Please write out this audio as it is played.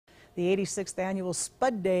The 86th annual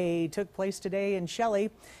Spud Day took place today in Shelley.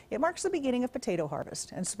 It marks the beginning of potato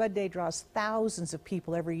harvest, and Spud Day draws thousands of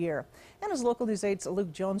people every year. And as Local News 8's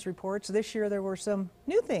Luke Jones reports, this year there were some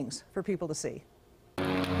new things for people to see.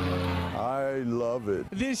 I love it.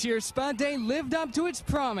 This year's Spud Day lived up to its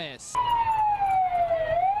promise.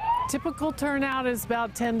 Typical turnout is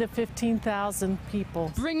about 10 to 15,000 people.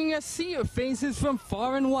 Bringing a sea of faces from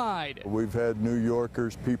far and wide. We've had New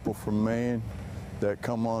Yorkers, people from Maine that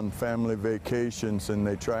come on family vacations, and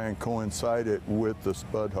they try and coincide it with the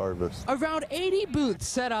Spud harvest. Around 80 booths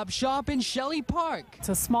set up shop in Shelley Park. It's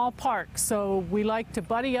a small park, so we like to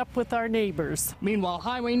buddy up with our neighbors. Meanwhile,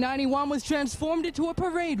 Highway 91 was transformed into a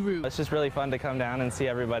parade route. It's just really fun to come down and see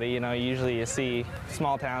everybody. You know, usually you see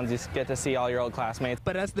small towns, you get to see all your old classmates.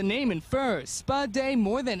 But as the name infers, Spud Day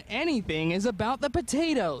more than anything is about the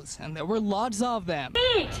potatoes, and there were lots of them.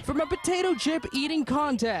 Eat! From a potato chip eating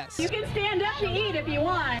contest. You can stand up to eat if you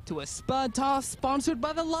want. To a Spud toss sponsored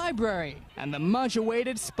by the library, and the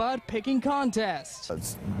much-awaited Spud picking contest.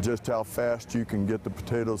 It's just how fast you can get the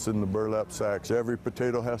potatoes in the burlap sacks. Every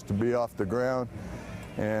potato has to be off the ground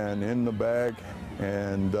and in the bag,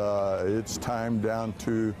 and it's timed down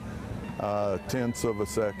to tenths of a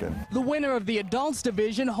second. The winner of the adults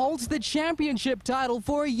division holds the championship title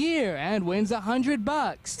for a year and wins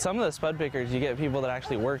 $100. Some of the Spud pickers, you get people that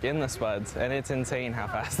actually work in the Spuds, and it's insane how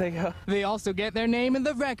fast they go. They also get their name in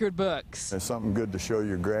the record books. It's something good to show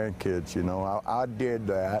your grandkids, you know. I did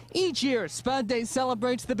that. Each year, Spud Day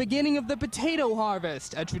celebrates the beginning of the potato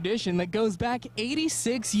harvest, a tradition that goes back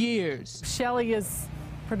 86 years. Shelley is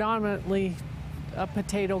predominantly a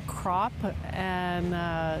potato crop,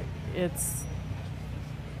 and it's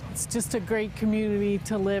just a great community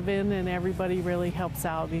to live in, and everybody really helps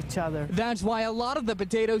out each other. That's why a lot of the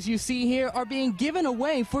potatoes you see here are being given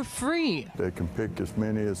away for free. They can pick as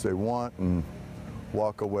many as they want and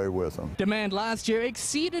walk away with them. Demand last year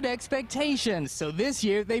exceeded expectations, so this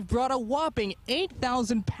year they've brought a whopping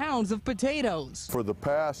 8,000 pounds of potatoes. For the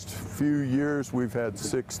past few years, we've had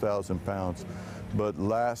 6,000 pounds, but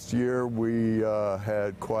last year we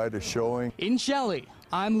had quite a showing. In Shelley,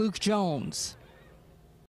 I'm Luke Jones.